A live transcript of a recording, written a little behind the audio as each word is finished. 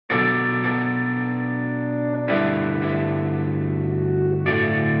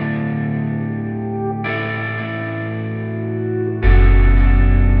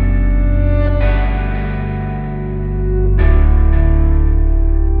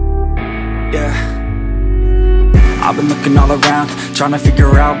I've been looking all around, trying to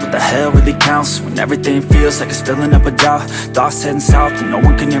figure out what the hell really counts, when everything feels like it's filling up a doubt. Thoughts heading south and no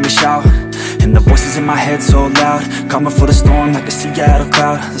one can hear me shout, and the voices in my head so loud, coming for the storm like a Seattle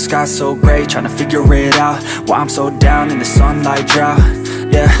cloud. The sky's so gray, trying to figure it out, why I'm so down in the sunlight drought.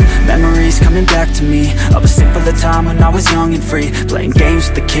 Yeah, memories coming back to me of a simpler time when I was young and free, playing games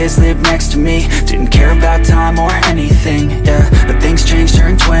with the kids lived next to me. Didn't care about time or anything, yeah. But things changed,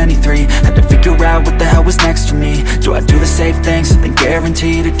 turned 23. Had to figure out what the hell was next for me. Do I do the safe thing, something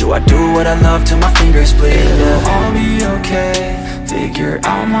guaranteed, or do I do what I love till my fingers bleed? It'll all be okay, figure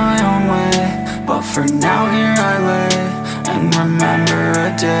out my own way. But for now here I lay and remember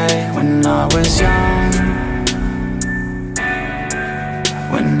a day when I was young.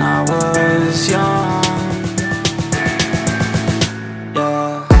 When I was young,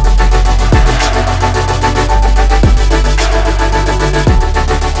 yeah.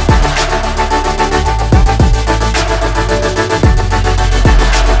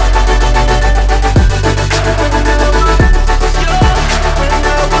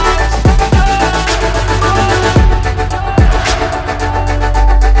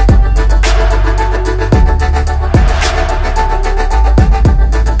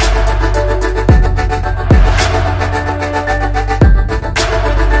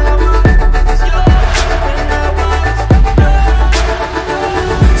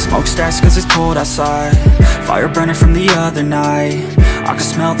 Cause it's cold outside, fire burning from the other night. I can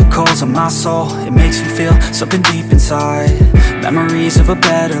smell the coals on my soul, it makes me feel something deep inside. Memories of a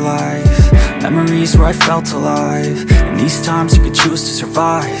better life, memories where I felt alive. And these times you could choose to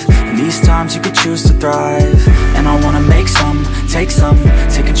survive, and these times you could choose to thrive. And I wanna make some, take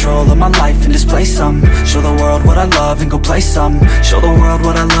control of my life and display some. Show the world what I love and go play some. Show the world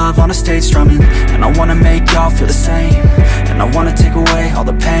what I love on a stage strumming. And I wanna make y'all feel the same, and I wanna take away all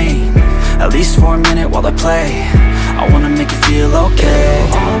the pain, at least for a minute while I play. I wanna make you feel okay.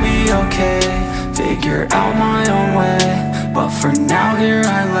 I'll be okay, figure out my own way. But for now here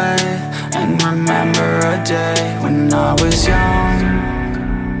I lay and remember a day when I was young.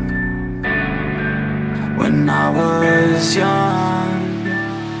 When I was young.